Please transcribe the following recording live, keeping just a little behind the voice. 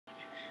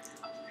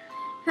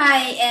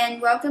Hi,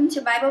 and welcome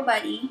to Bible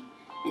Buddy.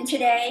 And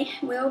today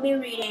we'll be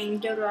reading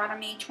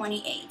Deuteronomy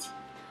 28.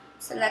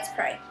 So let's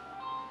pray.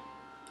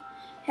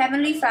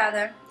 Heavenly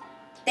Father,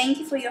 thank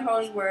you for your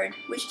holy word,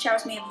 which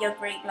tells me of your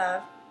great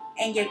love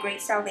and your great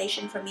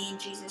salvation for me in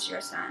Jesus, your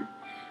Son.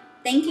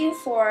 Thank you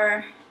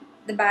for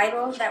the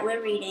Bible that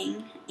we're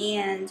reading,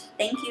 and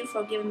thank you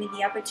for giving me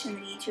the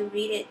opportunity to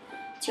read it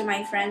to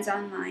my friends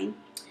online.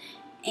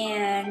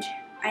 And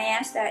I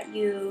ask that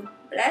you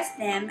bless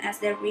them as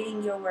they're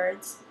reading your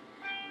words.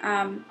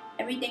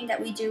 Everything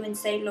that we do and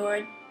say,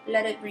 Lord,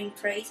 let it bring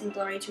praise and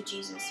glory to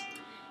Jesus.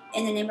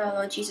 In the name of our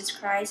Lord Jesus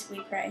Christ, we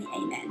pray.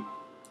 Amen.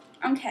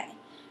 Okay,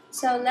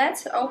 so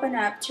let's open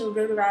up to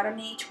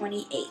Deuteronomy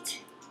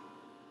 28.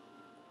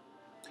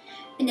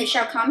 And it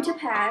shall come to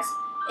pass,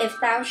 if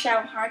thou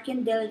shalt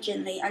hearken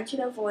diligently unto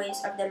the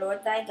voice of the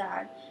Lord thy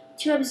God,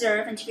 to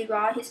observe and to do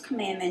all his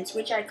commandments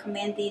which I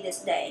command thee this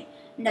day,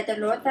 and that the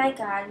Lord thy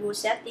God will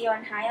set thee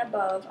on high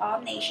above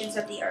all nations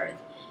of the earth,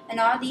 and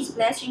all these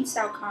blessings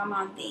shall come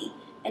on thee,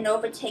 and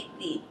overtake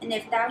thee, and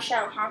if thou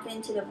shalt hearken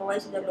unto the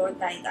voice of the Lord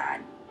thy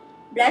God.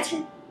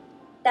 Blessed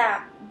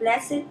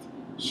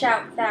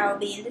shalt thou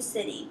be in the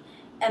city,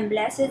 and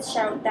blessed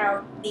shalt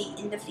thou be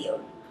in the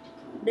field.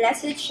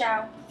 Blessed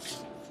shall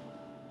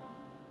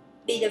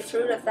be the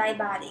fruit of thy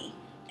body,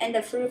 and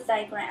the fruit of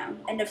thy ground,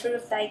 and the fruit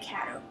of thy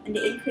cattle, and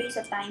the increase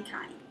of thine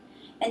kind,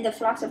 and the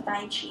flocks of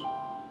thine sheep.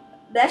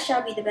 Blessed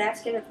shall be the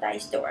basket of thy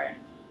store.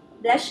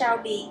 Blessed shall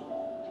be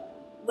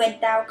when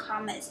thou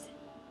comest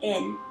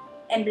in,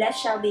 and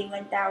blessed shall be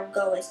when thou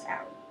goest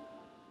out.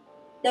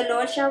 The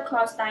Lord shall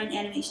cause thine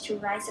enemies to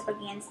rise up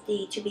against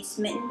thee, to be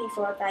smitten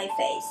before thy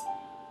face.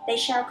 They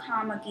shall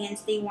come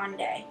against thee one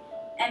day,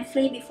 and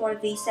flee before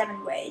thee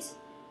 7 ways.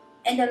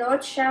 And the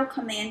Lord shall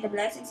command the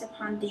blessings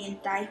upon thee in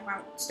thy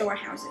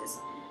storehouses,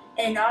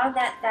 and in all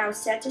that thou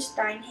settest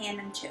thine hand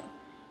unto.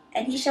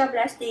 And he shall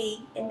bless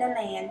thee in the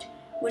land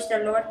which the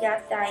Lord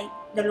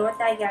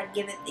thy God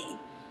giveth thee.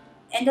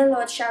 And the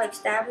Lord shall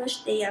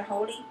establish thee a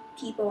holy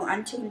people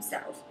unto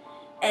himself,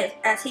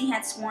 as he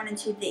hath sworn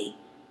unto thee,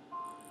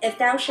 if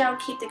thou shalt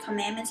keep the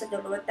commandments of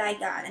the Lord thy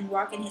God, and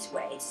walk in his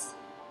ways.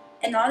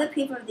 And all the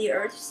people of the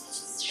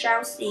earth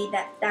shall see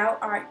that thou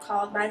art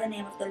called by the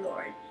name of the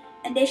Lord,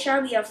 and they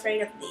shall be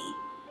afraid of thee.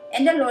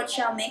 And the Lord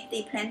shall make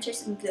thee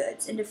plenteous in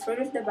goods, in the fruit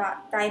of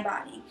thy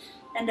body,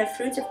 and the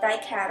fruits of thy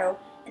cattle,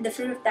 and the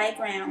fruit of thy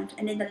ground,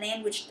 and in the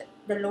land which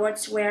the Lord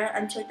sware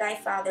unto thy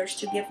fathers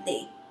to give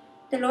thee.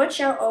 The Lord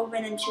shall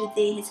open unto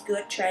thee his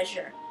good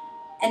treasure,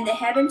 and the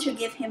heaven to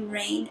give him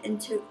rain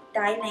into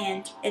thy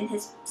land in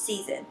his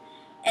season,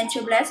 and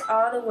to bless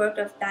all the work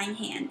of thine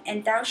hand.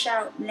 And thou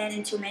shalt lend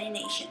unto many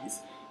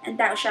nations, and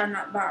thou shalt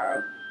not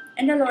borrow.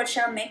 And the Lord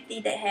shall make thee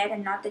the head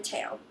and not the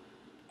tail.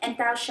 And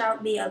thou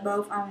shalt be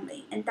above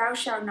only, and thou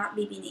shalt not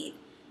be beneath.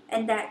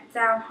 And that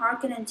thou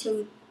hearken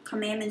unto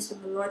commandments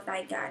of the Lord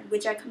thy God,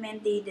 which I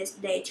command thee this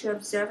day, to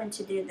observe and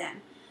to do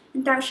them.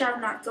 And thou shalt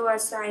not go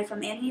aside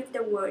from any of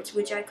the words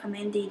which I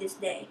command thee this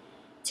day,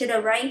 to the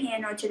right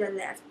hand or to the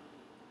left,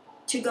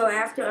 to go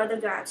after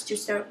other gods to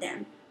serve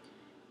them.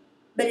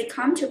 But it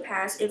come to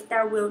pass, if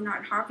thou wilt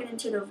not hearken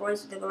unto the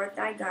voice of the Lord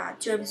thy God,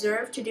 to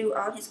observe to do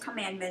all his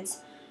commandments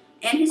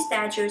and his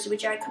statutes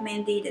which I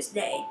command thee this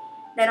day,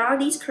 that all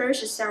these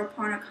curses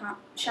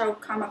shall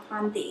come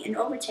upon thee, and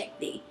overtake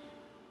thee.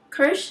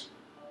 Cursed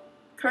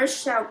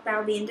shalt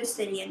thou be in the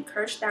city, and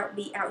cursed thou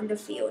be out in the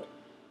field.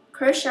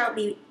 Cursed shall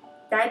be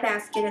thy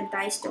basket and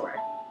thy store.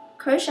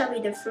 Cursed shall be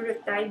the fruit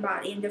of thy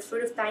body, and the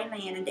fruit of thy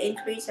land, and the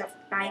increase of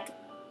thy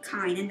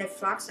kind, and the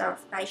flocks of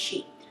thy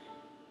sheep.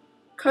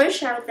 Cursed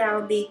shalt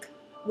thou be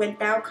when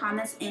thou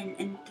comest in,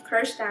 and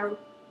cursed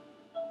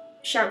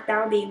shalt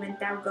thou be when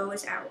thou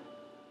goest out.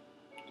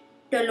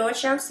 The Lord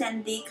shall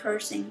send thee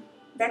cursing,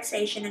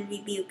 vexation, and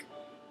rebuke,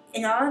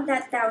 in all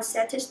that thou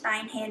settest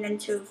thine hand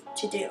unto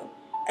to do,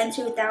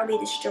 until thou be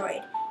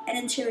destroyed, and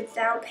until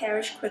thou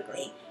perish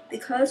quickly,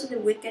 because of the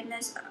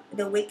wickedness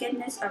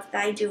of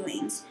thy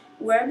doings,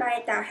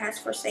 whereby thou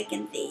hast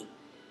forsaken thee.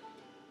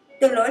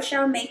 The Lord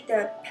shall make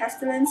the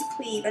pestilence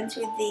cleave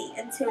unto thee,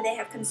 until they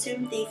have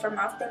consumed thee from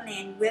off the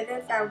land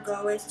whither thou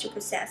goest to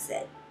possess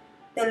it.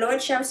 The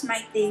Lord shall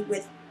smite thee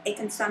with a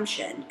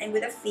consumption, and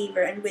with a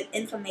fever, and with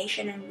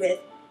inflammation, and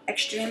with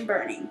extreme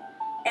burning,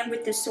 and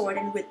with the sword,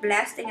 and with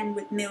blasting, and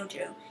with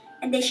mildew,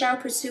 and they shall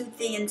pursue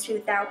thee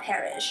until thou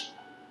perish.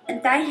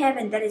 And thy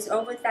heaven that is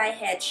over thy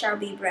head shall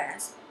be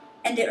brass,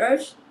 and the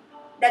earth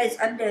that is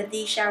under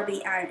thee shall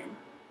be iron.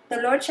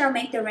 The Lord shall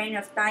make the rain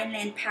of thy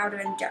land powder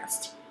and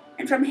dust,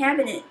 and from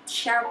heaven it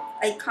shall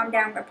come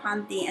down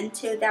upon thee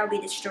until thou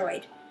be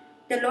destroyed.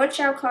 The Lord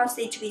shall cause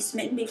thee to be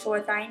smitten before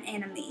thine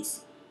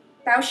enemies.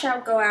 Thou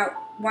shalt go out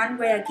one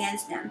way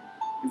against them,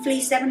 and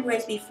flee 7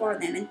 ways before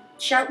them, and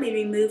shalt be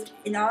removed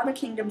in all the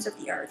kingdoms of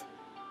the earth.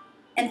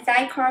 And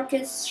thy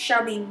carcass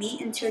shall be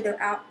meat unto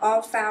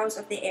all fowls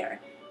of the air,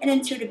 and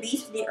unto the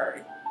beasts of the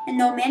earth, and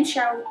no man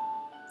shall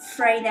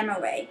fray them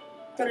away.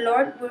 The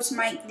Lord will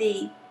smite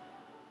thee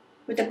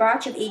with the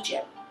botch of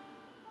Egypt,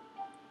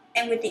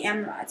 and with the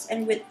emerods,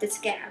 and with the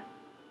scab,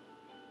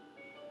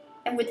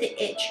 and with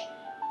the itch,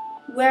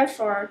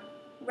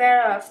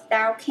 whereof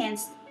thou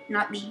canst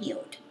not be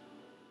healed.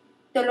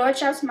 The Lord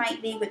shall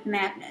smite thee with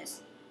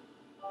madness,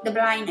 the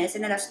blindness,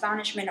 and the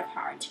astonishment of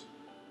heart.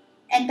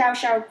 And thou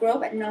shalt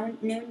grope at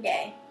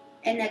noonday,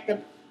 and at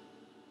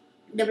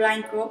the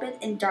blind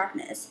gropeth in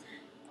darkness.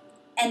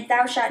 And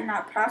thou shalt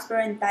not prosper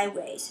in thy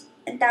ways,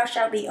 and thou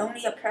shalt be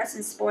only oppressed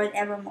and spoiled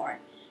evermore,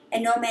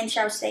 and no man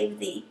shall save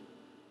thee.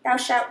 Thou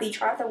shalt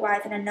betroth a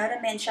wife, and another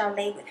man shall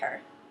lay with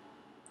her.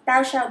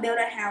 Thou shalt build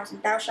a house,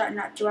 and thou shalt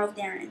not dwell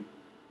therein.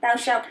 Thou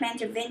shalt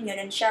plant a vineyard,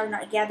 and shalt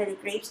not gather the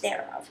grapes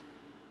thereof.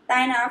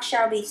 Thine ox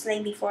shall be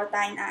slain before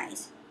thine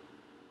eyes,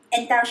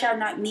 and thou shalt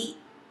not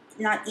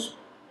eat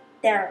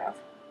thereof.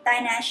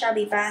 Thine ass shall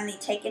be violently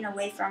taken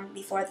away from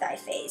before thy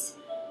face,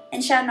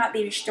 and shall not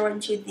be restored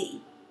unto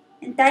thee.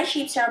 And thy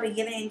sheep shall be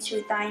given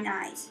into thine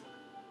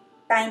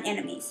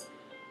enemies,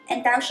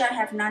 and thou shalt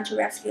have none to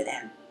rescue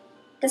them.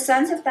 The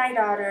sons of thy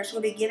daughters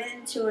will be given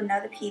into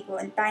another people,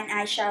 and thine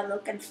eyes shall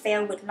look and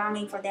fail with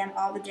longing for them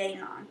all the day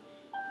long.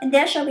 And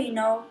there shall be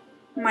no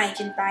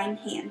might in thine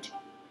hand,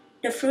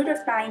 the fruit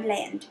of thy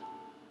land,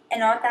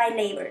 and all thy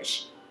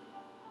labors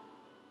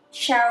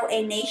shall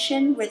a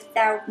nation which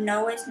thou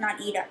knowest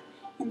not eat up,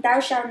 and thou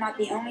shalt not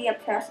be only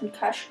oppressed and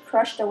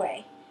crushed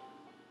away,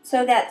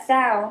 so that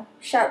thou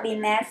shalt be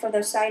mad for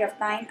the sight of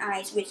thine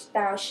eyes which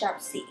thou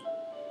shalt see.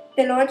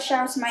 The Lord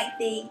shall smite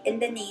thee in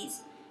the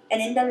knees,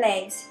 and in the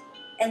legs,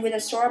 and with a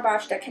sore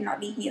botch that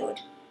cannot be healed.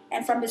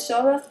 And from the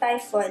sole of thy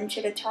foot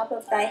unto the top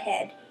of thy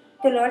head,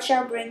 the Lord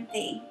shall bring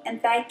thee,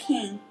 and thy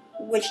king,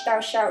 which thou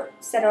shalt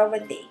set over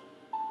thee,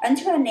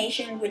 unto a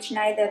nation which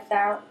neither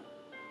thou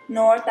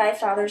nor thy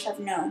fathers have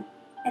known.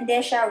 And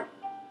there shalt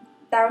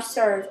thou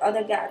serve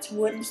other gods,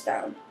 wood and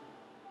stone.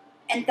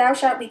 And thou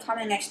shalt become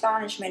an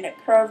astonishment, a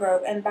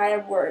proverb, and by a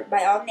word,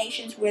 by all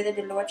nations whither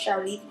the Lord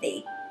shall lead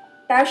thee.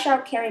 Thou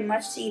shalt carry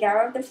much seed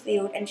out of the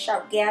field, and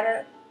shalt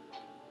gather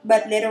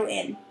but little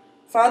in,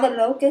 for all the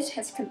locust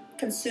has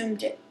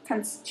consumed it,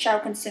 shall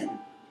consume.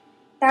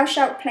 Thou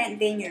shalt plant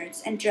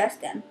vineyards, and dress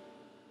them,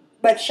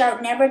 but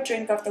shalt never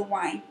drink of the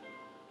wine,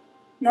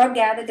 nor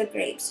gather the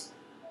grapes,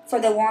 for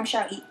the worm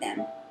shall eat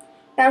them.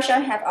 Thou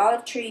shalt have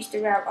olive trees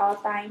throughout all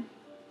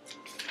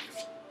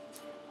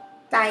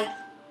thy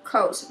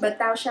coast, but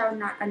thou shalt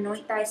not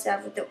anoint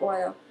thyself with the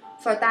oil,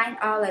 for thine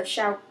olive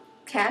shall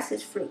cast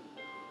its fruit.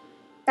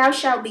 Thou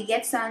shalt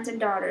beget sons and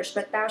daughters,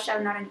 but thou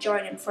shalt not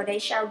enjoy them, for they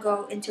shall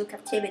go into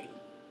captivity.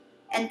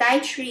 And thy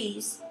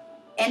trees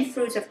and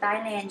fruits of thy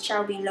land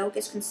shall be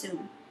locusts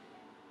consumed.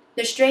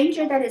 The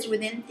stranger that is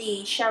within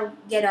thee shall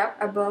get up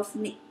above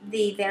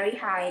thee very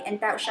high,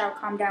 and thou shalt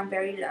come down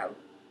very low.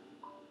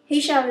 He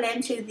shall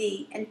lend to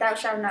thee, and thou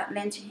shalt not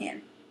lend to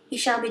him. He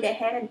shall be the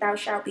head, and thou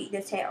shalt be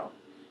the tail.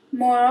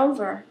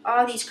 Moreover,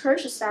 all these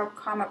curses shall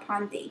come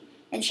upon thee,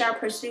 and shall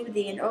pursue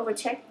thee, and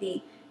overtake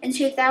thee,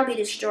 until thou be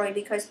destroyed,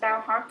 because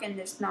thou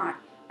hearkenest not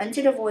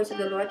unto the voice of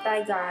the Lord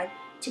thy God,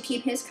 to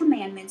keep his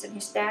commandments and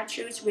his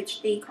statutes which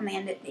he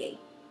commanded thee.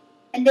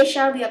 And they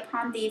shall be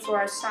upon thee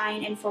for a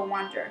sign and for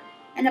wonder,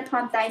 and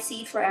upon thy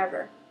seed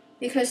forever,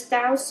 because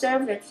thou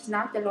servest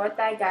not the Lord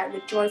thy God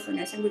with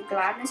joyfulness and with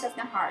gladness of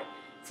the heart,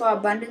 for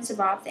abundance of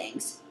all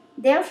things.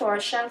 Therefore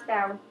shalt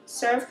thou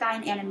serve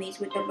thine enemies,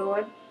 which the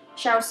Lord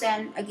shall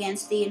send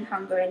against thee in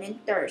hunger, and in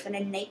thirst, and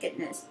in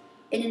nakedness,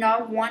 and in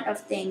all want of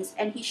things,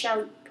 and he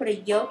shall put a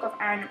yoke of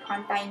iron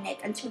upon thy neck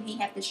until he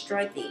have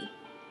destroyed thee.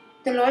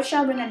 The Lord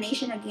shall bring a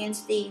nation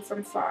against thee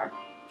from far,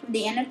 from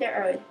the end of the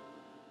earth,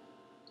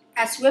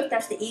 as swift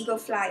as the eagle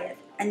flieth,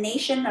 a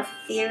nation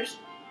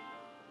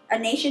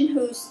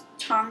whose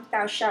tongue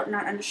thou shalt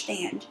not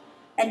understand,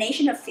 a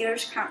nation of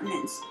fierce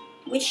countenance,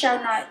 which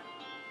shall not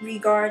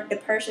regard the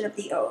person of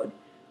the old,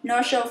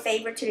 nor show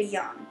favor to the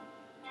young.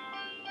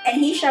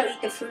 And he shall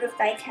eat the fruit of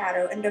thy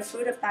cattle, and the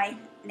fruit of thy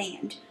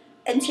land,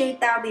 until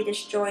thou be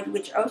destroyed,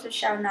 which also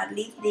shall not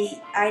leave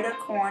thee either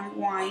corn,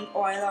 wine,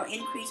 oil, or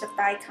increase of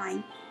thy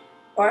kind,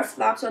 or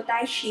flocks or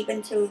thy sheep,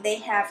 until they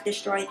have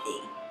destroyed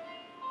thee.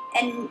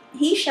 And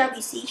he shall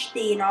besiege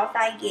thee in all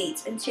thy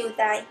gates, until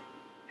thy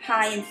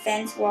high and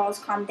fenced walls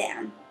come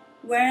down,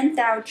 wherein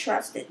thou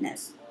trusted.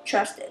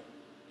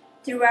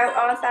 Throughout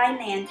all thy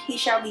land he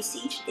shall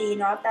besiege thee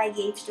in all thy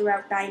gates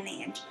throughout thy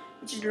land,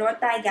 which the Lord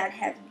thy God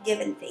hath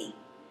given thee.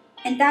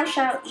 And thou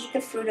shalt eat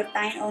the fruit of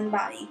thine own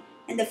body,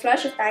 and the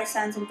flesh of thy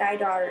sons and thy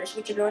daughters,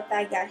 which the Lord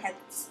thy God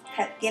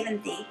hath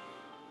given thee,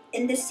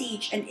 in the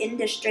siege and in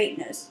the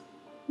straitness,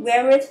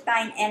 wherewith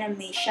thine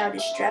enemy shall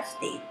distress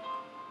thee.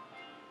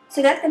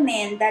 So that the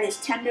man that is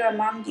tender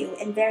among you,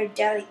 and very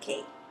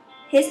delicate,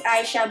 his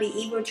eye shall be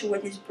evil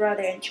toward his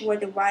brother, and toward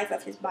the wife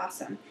of his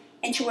bosom,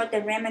 and toward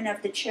the remnant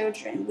of the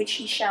children which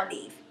he shall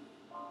leave,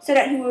 so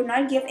that he will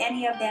not give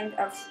any of them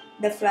of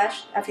the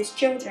flesh of his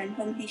children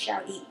whom he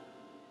shall eat,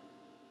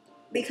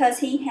 because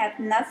he hath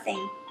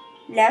nothing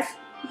left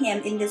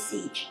him in the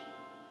siege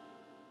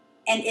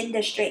and in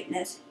the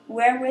straitness,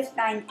 wherewith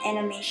thine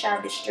enemy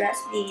shall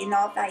distress thee in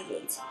all thy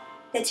gates,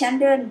 the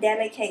tender and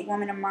delicate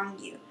woman among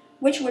you,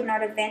 which would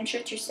not venture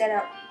to set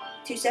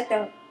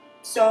the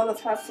sole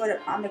of her foot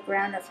upon the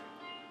ground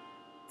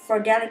for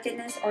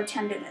delicateness or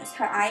tenderness.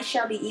 Her eyes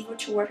shall be evil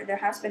toward the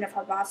husband of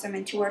her bosom,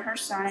 and toward her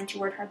son, and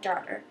toward her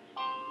daughter,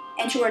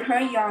 and toward her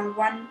young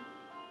one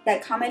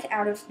that cometh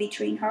out of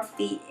between her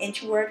feet, and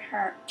toward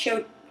her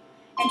children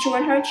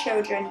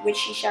which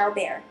she shall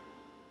bear.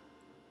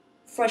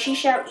 For she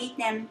shall eat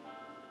them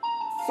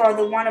for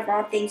the want of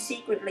all things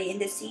secretly in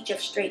the siege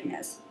of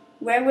straitness,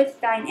 wherewith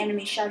thine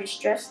enemy shall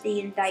distress thee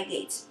in thy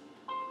gates.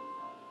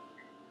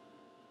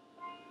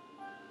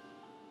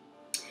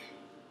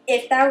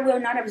 If thou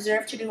wilt not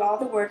observe to do all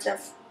the words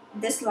of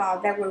this law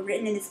that were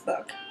written in this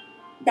book,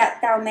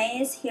 that thou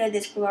mayest hear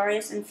this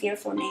glorious and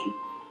fearful name,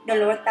 the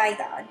Lord thy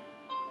God,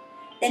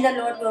 then the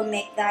Lord will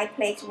make thy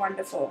plagues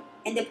wonderful,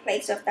 and the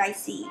plagues of thy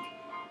seed,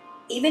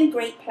 even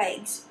great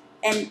plagues,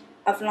 and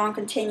of long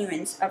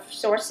continuance, of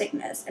sore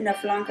sickness, and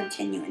of long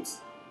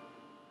continuance.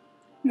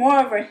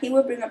 Moreover, he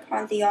will bring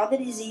upon thee all the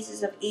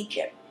diseases of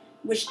Egypt,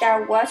 which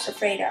thou wast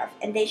afraid of,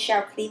 and they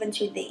shall cleave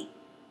unto thee.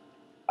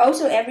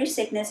 Also every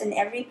sickness and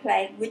every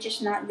plague which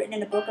is not written in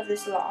the book of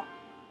this law,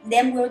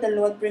 them will the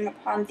Lord bring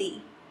upon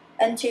thee,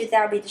 until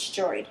thou be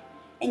destroyed.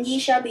 And ye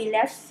shall be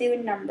left few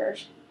in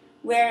numbers,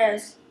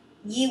 whereas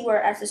ye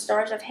were as the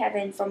stars of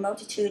heaven for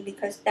multitude,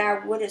 because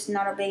thou wouldest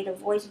not obey the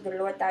voice of the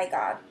Lord thy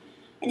God.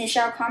 And it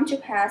shall come to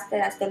pass that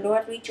as the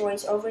Lord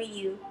rejoice over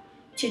you,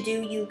 to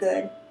do you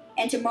good,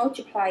 and to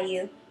multiply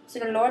you, so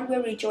the Lord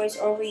will rejoice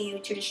over you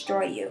to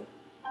destroy you,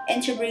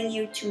 and to bring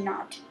you to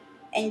naught.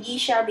 And ye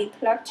shall be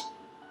plucked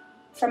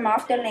from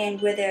off the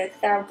land whither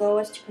thou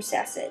goest to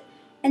possess it.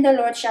 And the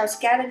Lord shall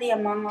scatter thee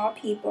among all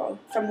people,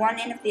 from one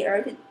end of the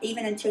earth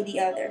even unto the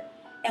other.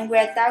 And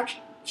where thou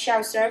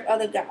shalt serve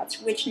other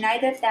gods, which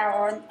neither thou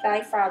or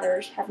thy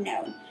fathers have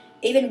known,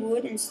 even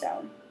wood and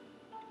stone.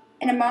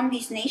 And among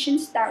these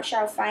nations thou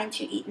shalt find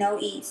to eat no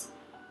ease,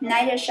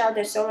 neither shall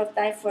the sole of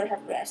thy foot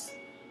have rest.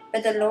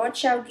 But the Lord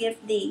shall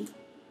give thee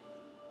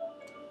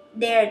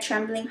there a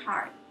trembling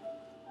heart,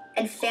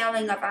 and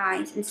failing of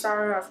eyes, and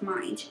sorrow of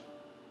mind.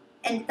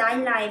 And thy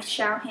life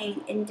shall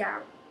hang in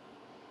doubt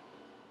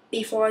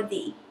before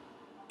thee,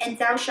 and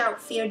thou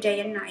shalt fear day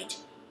and night,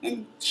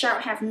 and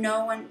shalt have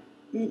none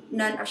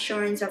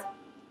assurance of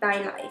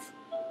thy life.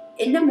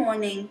 In the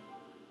morning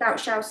thou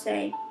shalt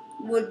say,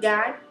 Would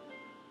God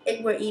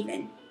it were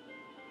even.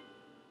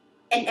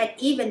 And at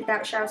even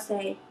thou shalt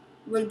say,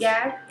 Would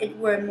God it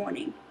were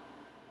morning.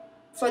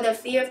 For the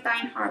fear of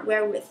thine heart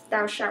wherewith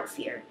thou shalt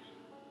fear,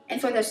 and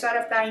for the sight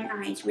of thine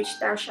eyes which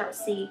thou shalt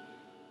see,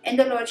 and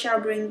the Lord shall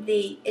bring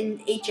thee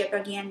in Egypt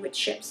again with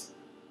ships,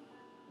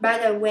 by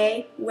the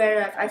way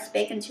whereof I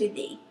spake unto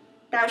thee.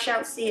 Thou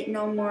shalt see it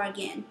no more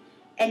again,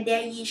 and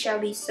there ye shall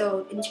be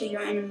sold into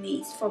your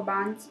enemies for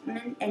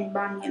bondsmen and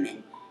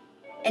bondwomen,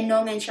 and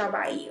no man shall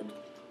buy you.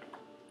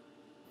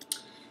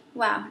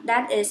 Wow,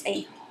 that is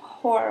a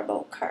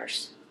horrible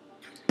curse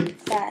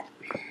that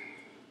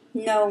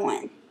no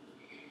one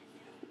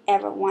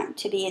ever want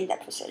to be in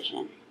that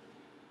position.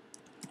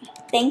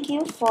 Thank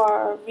you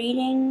for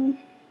reading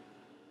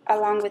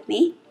along with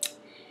me,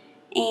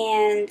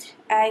 and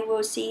I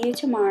will see you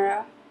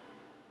tomorrow,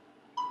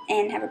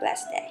 and have a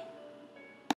blessed day.